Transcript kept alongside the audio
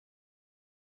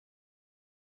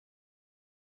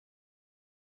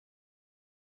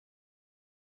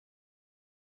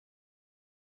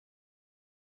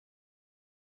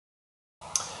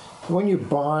When you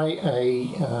buy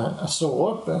a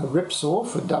saw, a rip saw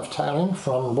for dovetailing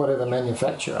from whatever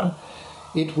manufacturer,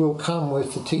 it will come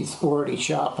with the teeth already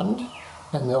sharpened,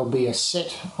 and there'll be a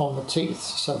set on the teeth.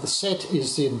 So the set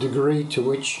is the degree to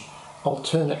which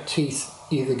alternate teeth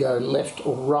either go left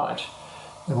or right.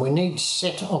 And we need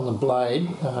set on the blade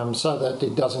so that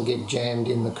it doesn't get jammed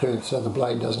in the curve, so the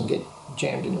blade doesn't get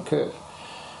jammed in the curve.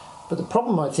 But the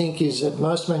problem, I think, is that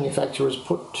most manufacturers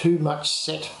put too much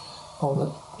set on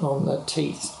the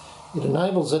teeth. It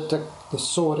enables the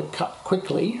saw to cut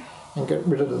quickly and get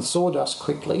rid of the sawdust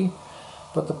quickly,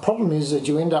 but the problem is that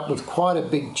you end up with quite a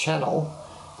big channel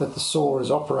that the saw is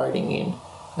operating in,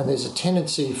 and there's a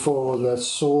tendency for the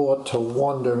saw to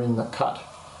wander in the cut.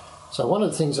 So one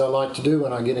of the things I like to do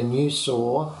when I get a new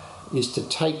saw is to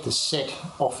take the set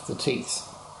off the teeth.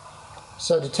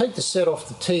 So to take the set off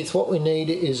the teeth, what we need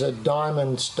is a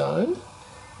diamond stone,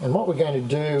 and what we're going to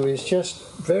do is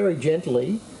just very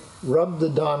gently rub the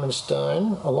diamond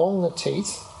stone along the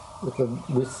teeth with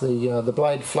the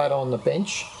blade flat on the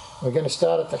bench. We're going to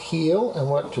start at the heel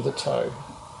and work to the toe.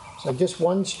 So just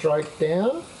one stroke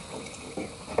down,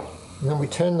 and then we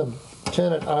turn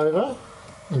it over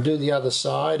and do the other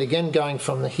side, again going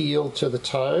from the heel to the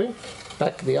toe,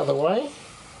 back the other way.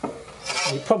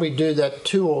 You probably do that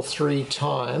 2 or 3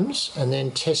 times and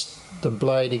then test the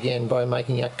blade again by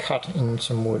making a cut in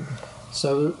some wood.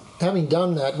 So having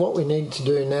done that, what we need to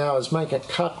do now is make a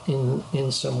cut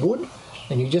in some wood,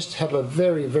 and you just have a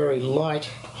very, very light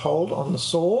hold on the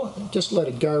saw, just let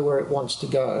it go where it wants to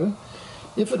go.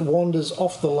 If it wanders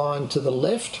off the line to the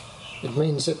left, it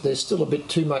means that there's still a bit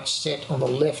too much set on the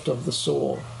left of the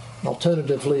saw.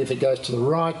 Alternatively, if it goes to the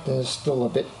right, there's still a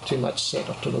bit too much set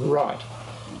off to the right.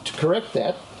 To correct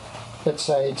that, let's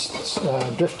say it's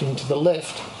drifting to the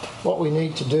left, what we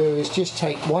need to do is just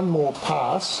take one more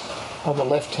pass on the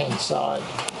left-hand side.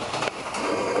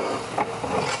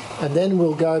 And then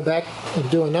we'll go back and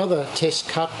do another test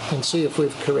cut and see if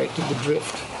we've corrected the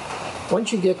drift.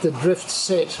 Once you get the drift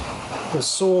set, the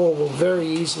saw will very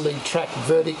easily track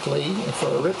vertically, and for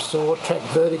a rip saw, track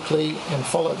vertically and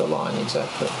follow the line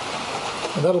exactly.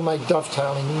 And that'll make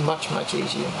dovetailing much, much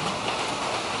easier.